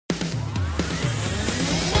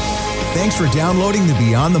Thanks for downloading the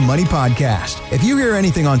Beyond the Money podcast. If you hear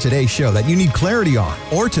anything on today's show that you need clarity on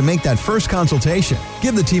or to make that first consultation,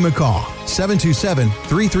 give the team a call,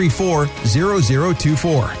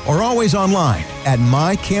 727-334-0024, or always online at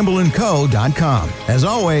mycampbellandco.com. As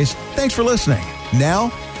always, thanks for listening.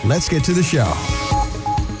 Now, let's get to the show.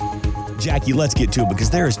 Jackie, let's get to it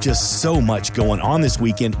because there is just so much going on this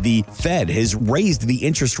weekend. The Fed has raised the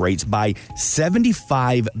interest rates by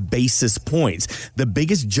 75 basis points, the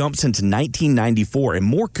biggest jump since 1994, and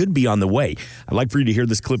more could be on the way. I'd like for you to hear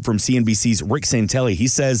this clip from CNBC's Rick Santelli. He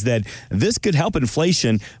says that this could help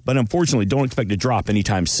inflation, but unfortunately don't expect to drop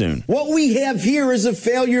anytime soon. What we have here is a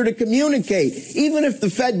failure to communicate. Even if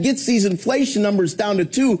the Fed gets these inflation numbers down to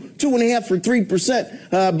 2.5% or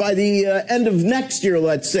 3% by the end of next year,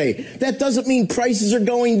 let's say, that doesn't mean prices are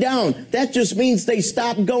going down. That just means they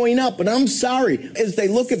stop going up. And I'm sorry, as they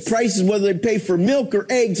look at prices, whether they pay for milk or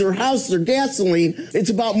eggs or houses or gasoline, it's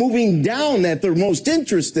about moving down that they're most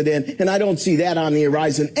interested in. And I don't see that on the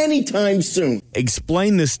horizon anytime soon.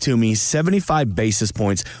 Explain this to me, 75 basis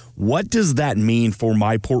points. What does that mean for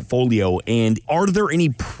my portfolio? And are there any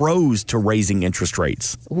pros to raising interest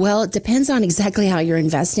rates? Well, it depends on exactly how you're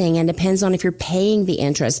investing and depends on if you're paying the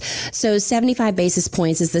interest. So 75 basis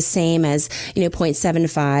points is the same as,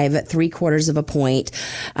 0.75, 3/4 of a point.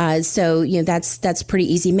 So, that's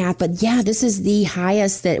pretty easy math. But yeah, this is the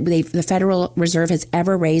highest that the Federal Reserve has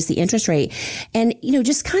ever raised the interest rate. And,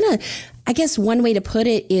 just kind of, I guess one way to put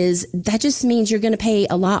it is that just means you're going to pay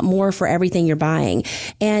a lot more for everything you're buying.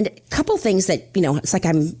 And a couple things that, it's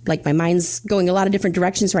like my mind's going a lot of different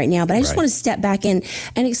directions right now, but I just want to step back in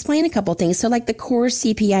and explain a couple things. So like the core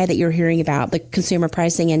CPI that you're hearing about, the Consumer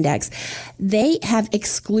Pricing Index, they have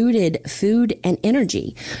excluded food and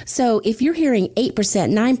energy. So if you're hearing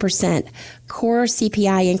 8%, 9% core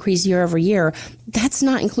CPI increase year over year, that's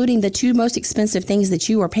not including the two most expensive things that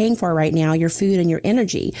you are paying for right now, your food and your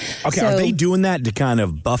energy. Okay, are they doing that to kind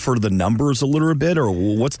of buffer the numbers a little bit, or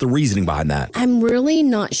what's the reasoning behind that? I'm really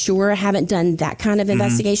not sure. I haven't done that kind of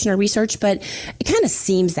investigation or research, but it kind of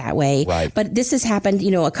seems that way. Right. But this has happened,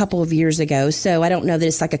 a couple of years ago, so I don't know that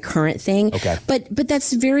it's like a current thing. Okay. But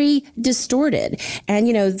that's very distorted. And,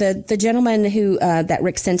 the gentleman who, that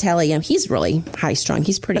Rick Santelli, he's really high strung.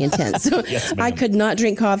 He's pretty intense. So yes, I could not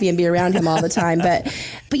drink coffee and be around him all the time. But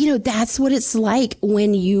that's what it's like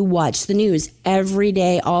when you watch the news every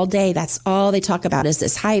day, all day. That's all they talk about is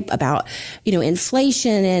this hype about,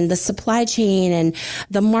 inflation and the supply chain and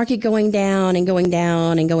the market going down and going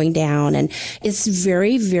down and going down. And it's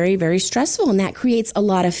very, very, very stressful. And that creates a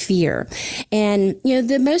lot of fear. And,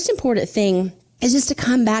 the most important thing is just to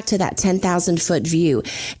come back to that 10,000 foot view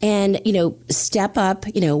and, step up,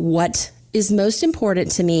 what is most important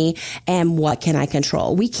to me and what can I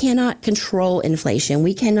control? We cannot control inflation.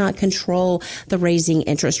 We cannot control the raising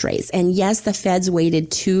interest rates. And yes, the Fed's waited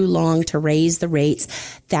too long to raise the rates.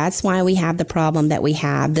 That's why we have the problem that we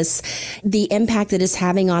have. The impact that it's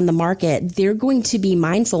having on the market, they're going to be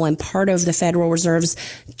mindful, and part of the Federal Reserve's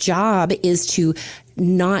job is to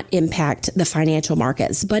not impact the financial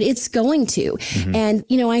markets, but it's going to. Mm-hmm. And,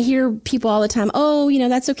 I hear people all the time,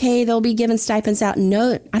 that's okay. They'll be giving stipends out.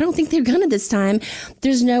 No, I don't think they're going to this time.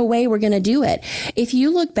 There's no way we're going to do it. If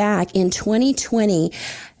you look back in 2020,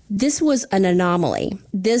 this was an anomaly.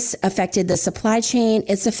 This affected the supply chain.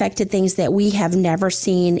 It's affected things that we have never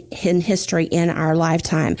seen in history in our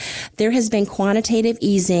lifetime. There has been quantitative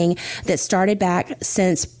easing that started back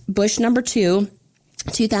since Bush number 2.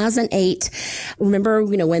 2008, remember,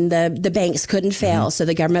 when the banks couldn't fail, so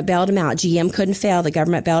the government bailed them out. GM couldn't fail, the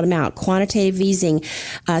government bailed them out. Quantitative easing,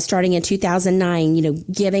 starting in 2009,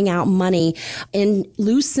 giving out money and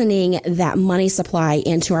loosening that money supply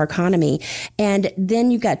into our economy. And then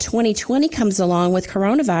you got 2020 comes along with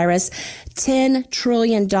coronavirus, $10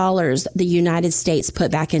 trillion the United States put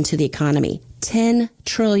back into the economy. $10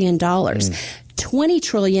 trillion. 20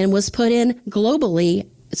 trillion was put in globally.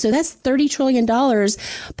 So that's $30 trillion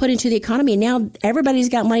put into the economy. Now everybody's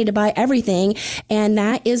got money to buy everything. And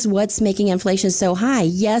that is what's making inflation so high.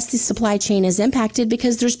 Yes, the supply chain is impacted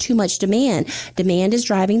because there's too much demand. Demand is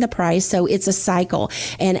driving the price. So it's a cycle.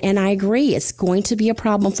 And I agree. It's going to be a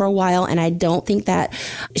problem for a while. And I don't think that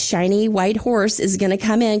shiny white horse is going to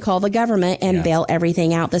come in, call the government and bail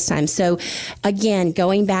everything out this time. So again,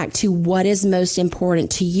 going back to what is most important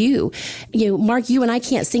to you, Mark, you and I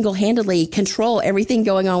can't single-handedly control everything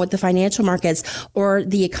going on with the financial markets or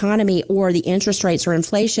the economy or the interest rates or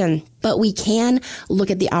inflation, but we can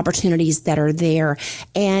look at the opportunities that are there.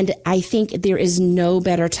 And I think there is no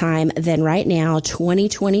better time than right now,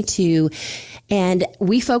 2022. And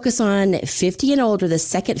we focus on 50 and older, the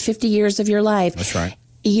second 50 years of your life. That's right.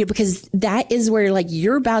 because that is where like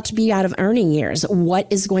you're about to be out of earning years. What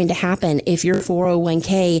is going to happen if your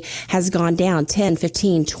 401k has gone down 10,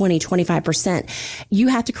 15, 20, 25%? You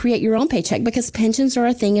have to create your own paycheck because pensions are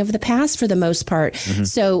a thing of the past for the most part.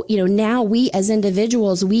 So, now we as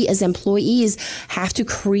individuals, we as employees have to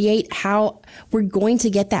create how we're going to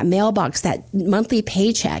get that mailbox, that monthly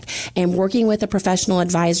paycheck. And working with a professional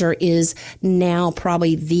advisor is now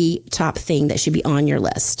probably the top thing that should be on your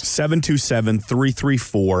list.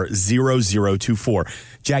 727-334-0024.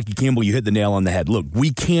 Jackie Campbell, you hit the nail on the head. Look,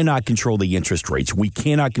 we cannot control the interest rates. We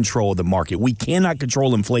cannot control the market. We cannot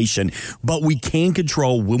control inflation, but we can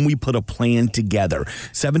control when we put a plan together.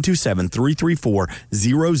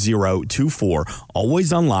 727-334-0024.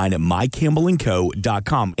 Always online at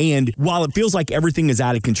mycampbellandco.com. And while it feels like everything is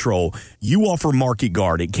out of control, you offer Market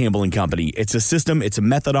Guard at Campbell & Company. It's a system, it's a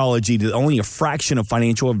methodology that only a fraction of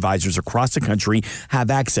financial advisors across the country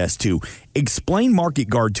have access to. Explain Market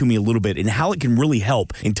Guard to me a little bit and how it can really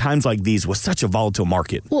help in times like these with such a volatile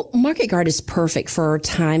market. Well, Market Guard is perfect for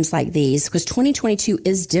times like these because 2022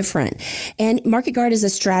 is different. And Market Guard is a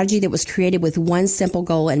strategy that was created with one simple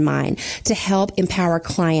goal in mind: to help empower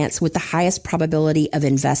clients with the highest probability of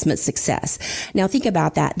investment success. Now, think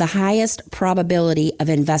about that. The highest probability of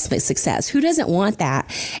investment success. Who doesn't want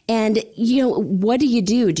that? And, what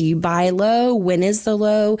do? Do you buy low? When is the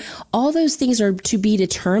low? All those things are to be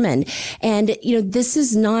determined. And, this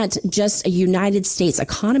is not just a United States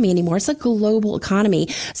economy anymore. It's a global economy.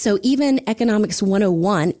 So even Economics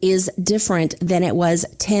 101 is different than it was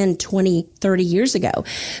 10, 20, 30 years ago.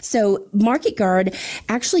 So Market Guard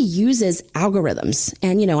actually uses algorithms.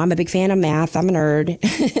 And, I'm a big fan of math. I'm a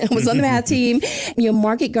nerd. I was on the math team.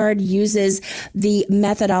 Market Guard uses the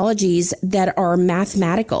methodologies that are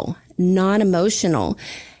mathematical, non-emotional,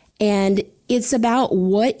 and it's about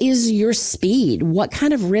what is your speed? What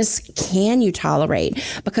kind of risk can you tolerate?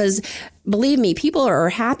 Because believe me, people are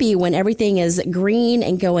happy when everything is green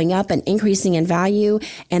and going up and increasing in value,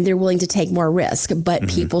 and they're willing to take more risk. But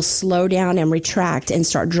people slow down and retract and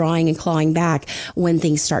start drawing and clawing back when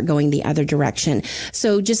things start going the other direction.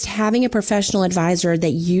 So just having a professional advisor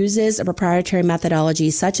that uses a proprietary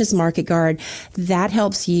methodology such as Market Guard, that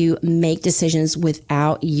helps you make decisions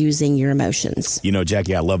without using your emotions.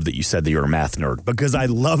 Jackie, I love that you said that you're a math nerd, because I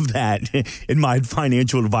love that in my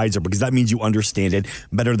financial advisor, because that means you understand it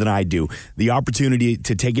better than I do. The opportunity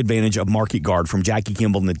to take advantage of Market Guard from Jackie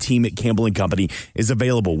Campbell and the team at Campbell & Company is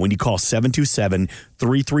available when you call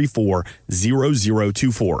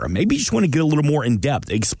 727-334-0024. Or maybe you just want to get a little more in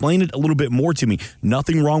depth. Explain it a little bit more to me.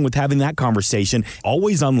 Nothing wrong with having that conversation.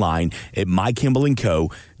 Always online at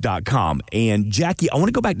mycampbellandco.com. And Jackie, I want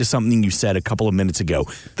to go back to something you said a couple of minutes ago.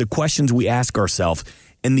 The questions we ask ourselves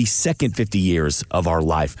in the second 50 years of our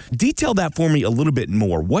life. Detail that for me a little bit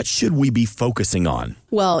more. What should we be focusing on?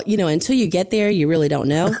 Well, until you get there, you really don't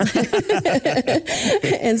know.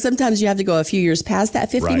 And sometimes you have to go a few years past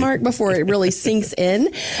that 50 mark before it really sinks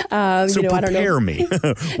in. So prepare me.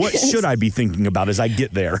 What should I be thinking about as I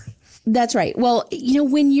get there? That's right. Well,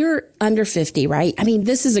 when you're under 50, right? I mean,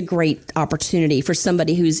 this is a great opportunity for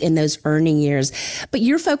somebody who's in those earning years, but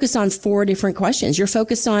you're focused on 4 different questions. You're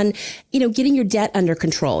focused on, getting your debt under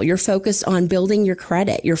control. You're focused on building your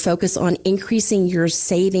credit. You're focused on increasing your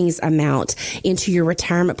savings amount into your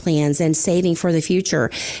retirement plans and saving for the future.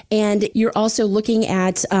 And you're also looking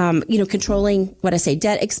at, controlling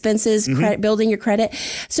debt expenses, credit, building your credit.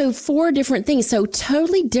 So 4 different things. So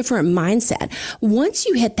totally different mindset. Once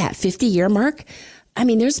you hit that 50-year mark, I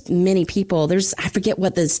mean, there's many people, I forget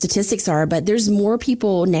what the statistics are, but there's more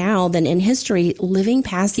people now than in history living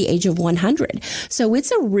past the age of 100. So it's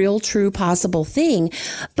a real, true, possible thing.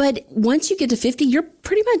 But once you get to 50, you're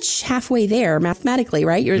pretty much halfway there mathematically,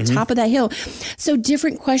 right? You're at the top of that hill. So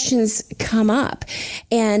different questions come up.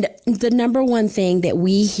 And the number one thing that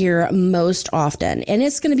we hear most often, and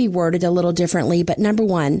it's going to be worded a little differently, but number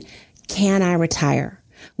one, can I retire?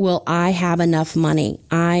 Will I have enough money?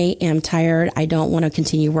 I am tired. I don't want to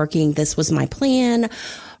continue working. This was my plan.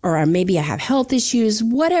 Or maybe I have health issues,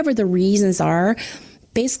 whatever the reasons are.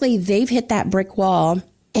 Basically, they've hit that brick wall.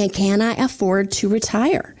 And can I afford to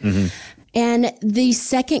retire? And the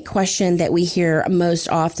second question that we hear most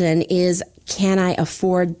often is, can I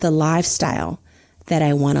afford the lifestyle that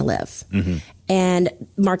I want to live? And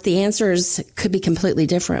Mark, the answers could be completely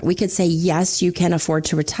different. We could say, yes, you can afford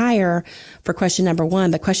to retire for question number one.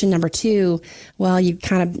 But question number two, well, you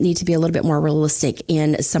kind of need to be a little bit more realistic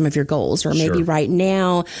in some of your goals. Or maybe right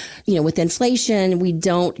now, with inflation, we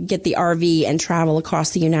don't get the RV and travel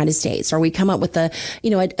across the United States. Or we come up with a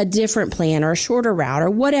different plan or a shorter route or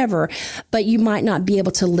whatever. But you might not be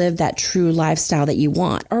able to live that true lifestyle that you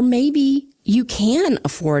want. Or maybe you can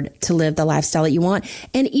afford to live the lifestyle that you want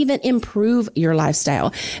and even improve your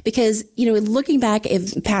lifestyle. Because, looking back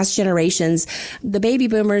at past generations, the baby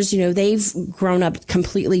boomers, they've grown up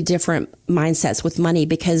completely different mindsets with money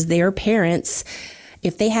because their parents,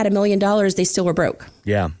 if they had $1 million, they still were broke.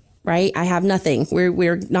 Yeah. Right? I have nothing.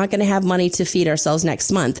 We're not going to have money to feed ourselves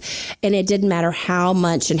next month. And it didn't matter how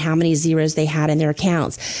much and how many zeros they had in their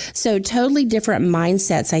accounts. So totally different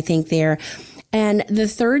mindsets, I think, there. And the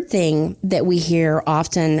third thing that we hear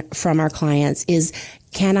often from our clients is,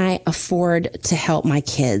 can I afford to help my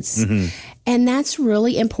kids? Mm-hmm. And that's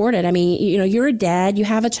really important. I mean, you're a dad, you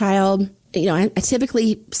have a child. I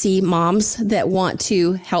typically see moms that want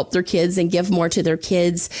to help their kids and give more to their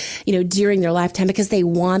kids, during their lifetime because they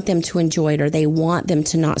want them to enjoy it or they want them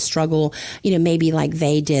to not struggle, maybe like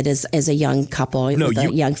they did as a young couple with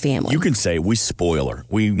a young family. You can say we spoil her.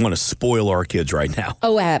 We want to spoil our kids right now.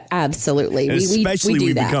 Oh, absolutely. Especially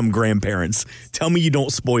we become grandparents. Tell me you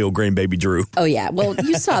don't spoil grandbaby Drew. Oh, yeah. Well,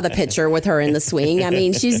 you saw the picture with her in the swing. I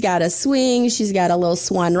mean, she's got a swing. She's got a little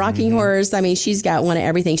swan rocking horse. I mean, she's got one of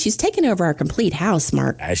everything. She's taken over our complete house,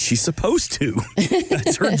 Mark. As she's supposed to.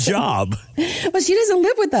 That's her job. Well, she doesn't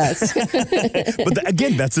live with us. But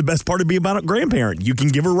again, that's the best part of being about a grandparent. You can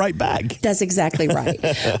give her right back. That's exactly right.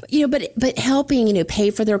 But helping,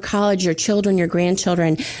 pay for their college, your children, your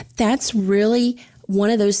grandchildren, that's really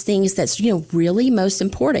one of those things that's, really most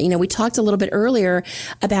important. We talked a little bit earlier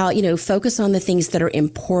about, focus on the things that are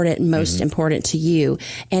important, most important to you.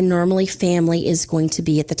 And normally family is going to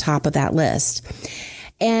be at the top of that list.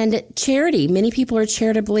 And charity, many people are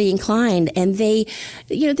charitably inclined and they,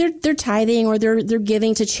 they're tithing or they're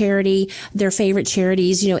giving to charity, their favorite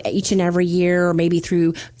charities, each and every year, or maybe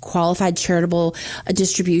through qualified charitable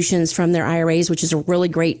distributions from their IRAs, which is a really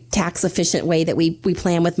great tax efficient way that we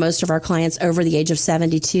plan with most of our clients over the age of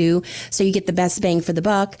 72. So you get the best bang for the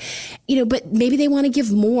buck, but maybe they want to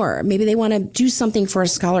give more. Maybe they want to do something for a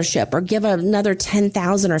scholarship or give another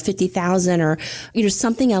 10,000 or 50,000 or,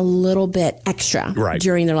 something a little bit extra. Right.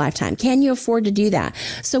 During their lifetime. Can you afford to do that?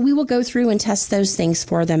 So we will go through and test those things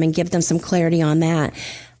for them and give them some clarity on that.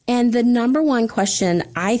 And the number one question,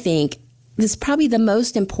 I think, is probably the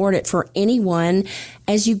most important for anyone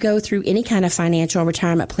as you go through any kind of financial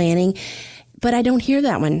retirement planning, but I don't hear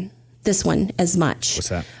this one as much. What's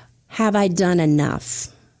that? Have I done enough?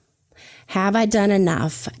 Have I done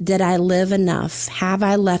enough? Did I live enough? Have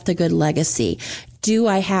I left a good legacy? Do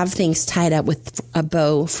I have things tied up with a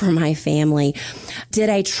bow for my family?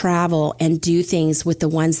 Did I travel and do things with the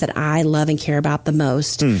ones that I love and care about the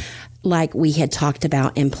most? Like we had talked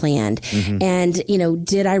about and planned. Mm-hmm. And,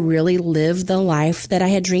 did I really live the life that I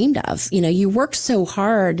had dreamed of? You work so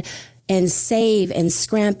hard and save and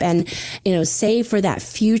scrimp and, save for that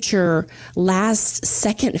future last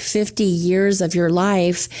second 50 years of your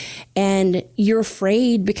life. And you're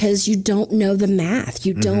afraid because you don't know the math.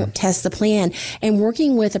 You don't test the plan. And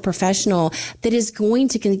working with a professional that is going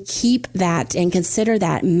to keep that and consider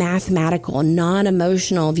that mathematical,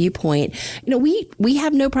 non-emotional viewpoint. We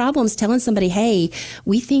have no problems telling somebody, hey,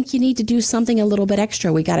 we think you need to do something a little bit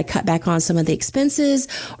extra. We got to cut back on some of the expenses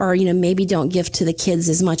or, maybe don't give to the kids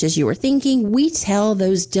as much as you were thinking. We tell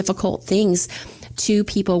those difficult things to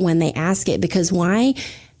people when they ask it because why?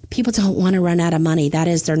 People don't want to run out of money. That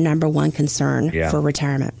is their number one concern for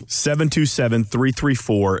retirement.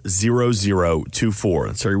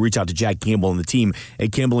 727-334-0024. So you reach out to Jack Campbell and the team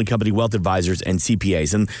at Campbell & Company Wealth Advisors and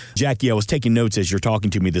CPAs. And Jackie, I was taking notes as you're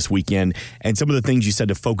talking to me this weekend, and some of the things you said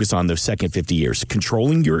to focus on those second 50 years.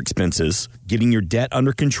 Controlling your expenses, getting your debt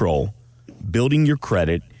under control, building your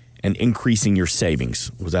credit, and increasing your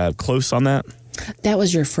savings. Was I close on that? That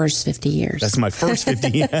was your first 50 years. That's my first 50.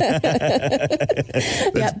 Yeah,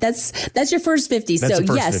 that's your first 50. That's so the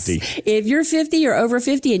first yes, 50. If you're 50 or over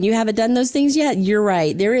 50 and you haven't done those things yet, you're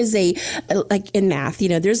right. There is like in math,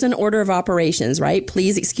 there's an order of operations, right?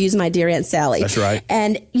 Please excuse my dear Aunt Sally. That's right.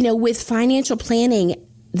 And, with financial planning,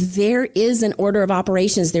 there is an order of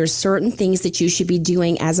operations. There's certain things that you should be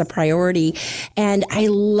doing as a priority. And I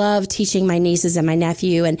love teaching my nieces and my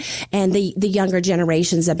nephew and the younger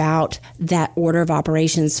generations about that order of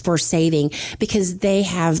operations for saving because they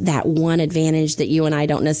have that one advantage that you and I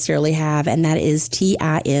don't necessarily have. And that is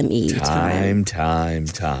TIME.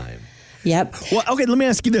 Time. Yep. Well, okay, let me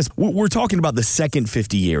ask you this. We're talking about the second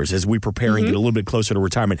 50 years as we prepare and get a little bit closer to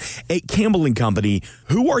retirement. At Campbell & Company,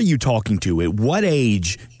 who are you talking to? At what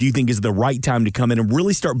age do you think is the right time to come in and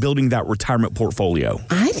really start building that retirement portfolio?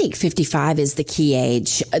 I think 55 is the key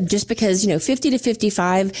age, just because, 50 to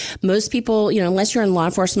 55, most people, unless you're in law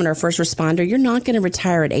enforcement or first responder, you're not going to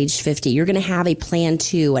retire at age 50. You're going to have a plan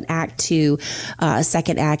 2, an act 2, a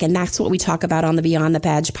second act. And that's what we talk about on the Beyond the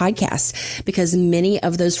Badge podcast, because many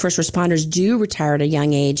of those first responders do retire at a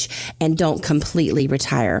young age and don't completely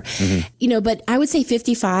retire. But I would say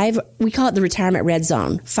 55, we call it the retirement red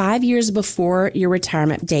zone, 5 years before your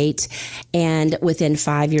retirement date and within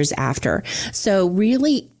 5 years after. So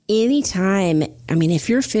really anytime, if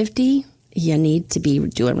you're 50, you need to be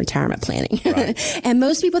doing retirement planning. Right. And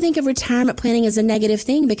most people think of retirement planning as a negative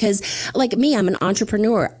thing because, like me, I'm an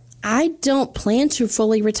entrepreneur. I don't plan to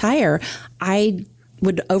fully retire. I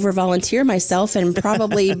would over-volunteer myself and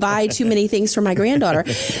probably buy too many things for my granddaughter.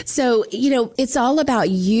 So, it's all about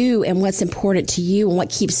you and what's important to you and what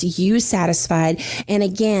keeps you satisfied. And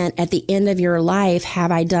again, at the end of your life,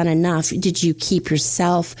 have I done enough? Did you keep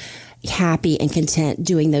yourself happy and content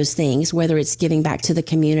doing those things, whether it's giving back to the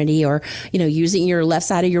community or, using your left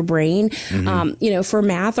side of your brain, for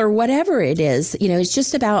math or whatever it is. It's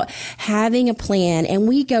just about having a plan. And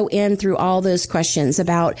we go in through all those questions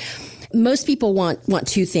about, most people want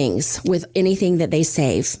two things with anything that they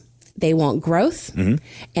save. They want growth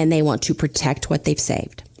and they want to protect what they've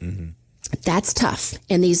saved. That's tough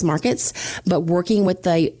in these markets, but working with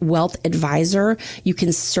the wealth advisor, you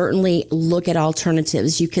can certainly look at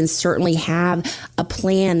alternatives. You can certainly have a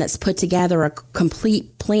plan that's put together, a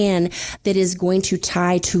complete plan that is going to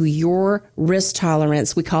tie to your risk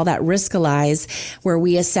tolerance. We call that Riskalyze, where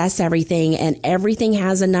we assess everything and everything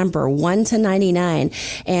has a number, 1 to 99.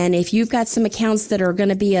 And if you've got some accounts that are going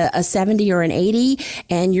to be a 70 or an 80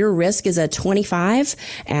 and your risk is a 25,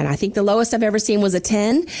 and I think the lowest I've ever seen was a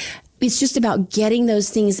 10, it's just about getting those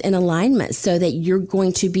things in alignment so that you're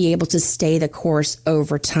going to be able to stay the course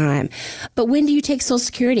over time. But when do you take Social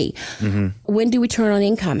Security? When do we turn on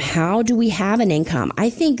income? How do we have an income? I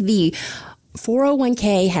think the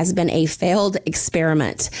 401k has been a failed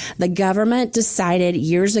experiment. The government decided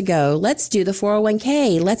years ago, let's do the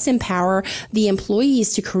 401k. Let's empower the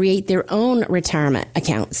employees to create their own retirement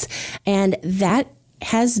accounts. And that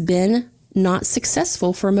has been not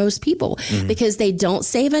successful for most people because they don't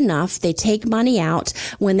save enough. They take money out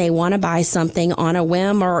when they want to buy something on a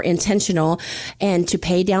whim or intentional, and to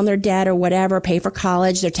pay down their debt or whatever, pay for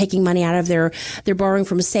college. They're taking money out of they're borrowing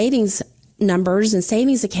from savings numbers and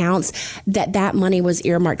savings accounts that money was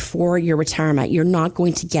earmarked for your retirement. You're not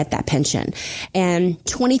going to get that pension. And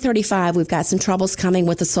 2035, we've got some troubles coming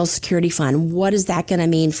with the Social Security fund. What is that going to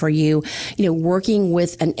mean for you? Working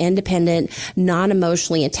with an independent,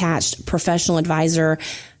 non-emotionally attached professional advisor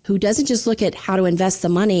who doesn't just look at how to invest the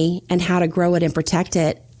money and how to grow it and protect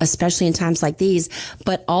it, especially in times like these,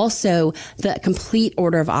 but also the complete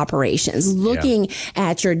order of operations, looking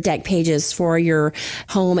at your deck pages for your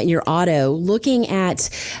home and your auto, looking at,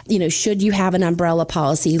 should you have an umbrella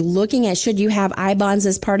policy, looking at, should you have I-bonds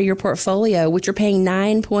as part of your portfolio, which are paying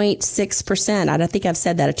 9.6%. I don't think I've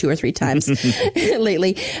said that 2 or 3 times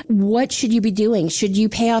lately. What should you be doing? Should you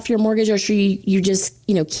pay off your mortgage, or should you just,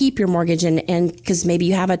 keep your mortgage and because maybe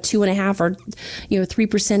you have a 2.5 or,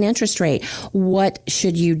 3% interest rate? What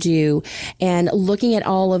should you do? And looking at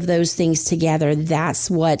all of those things together, that's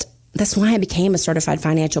why I became a certified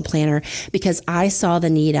financial planner, because I saw the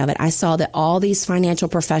need of it. I saw that all these financial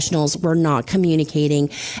professionals were not communicating,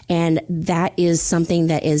 and that is something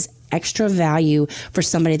that is extra value for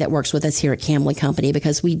somebody that works with us here at Campbell & Company,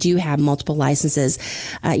 because we do have multiple licenses.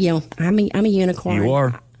 I'm a unicorn. You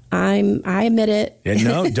are. I admit it.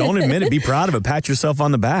 No, don't admit it. Be proud of it. Pat yourself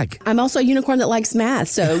on the back. I'm also a unicorn that likes math.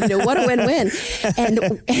 So, what a win-win.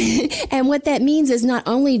 And what that means is not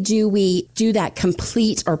only do we do that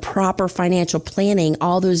complete or proper financial planning,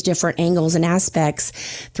 all those different angles and aspects,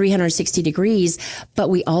 360 degrees, but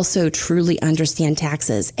we also truly understand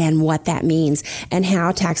taxes and what that means and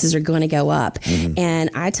how taxes are going to go up. And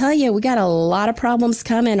I tell you, we got a lot of problems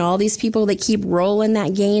coming. All these people that keep rolling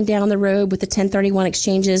that gain down the road with the 1031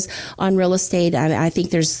 exchanges on real estate. I think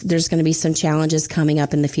there's going to be some challenges coming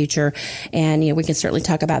up in the future, and we can certainly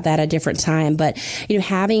talk about that at a different time. But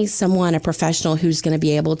having someone, a professional who's going to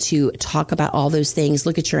be able to talk about all those things,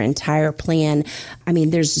 look at your entire plan.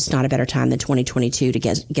 There's just not a better time than 2022 to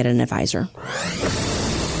get an advisor.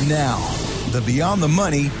 Now, the Beyond the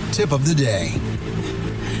Money tip of the day.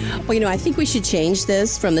 Well, I think we should change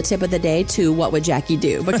this from the tip of the day to what would Jackie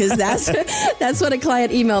do? Because that's what a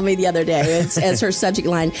client emailed me the other day as her subject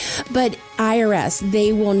line. But IRS,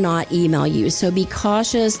 they will not email you. So be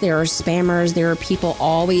cautious. There are spammers. There are people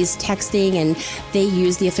always texting, and they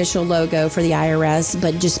use the official logo for the IRS,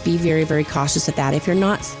 but just be very, very cautious of that. If you're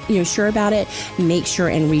not sure about it, make sure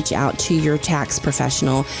and reach out to your tax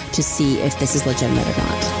professional to see if this is legitimate or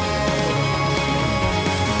not.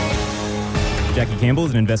 Jackie Campbell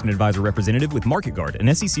is an investment advisor representative with MarketGuard,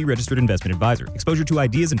 an SEC-registered investment advisor. Exposure to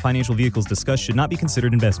ideas and financial vehicles discussed should not be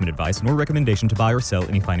considered investment advice nor recommendation to buy or sell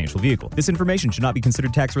any financial vehicle. This information should not be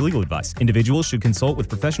considered tax or legal advice. Individuals should consult with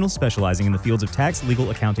professionals specializing in the fields of tax, legal,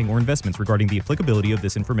 accounting, or investments regarding the applicability of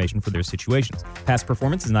this information for their situations. Past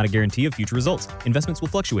performance is not a guarantee of future results. Investments will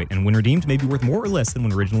fluctuate, and when redeemed may be worth more or less than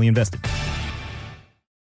when originally invested.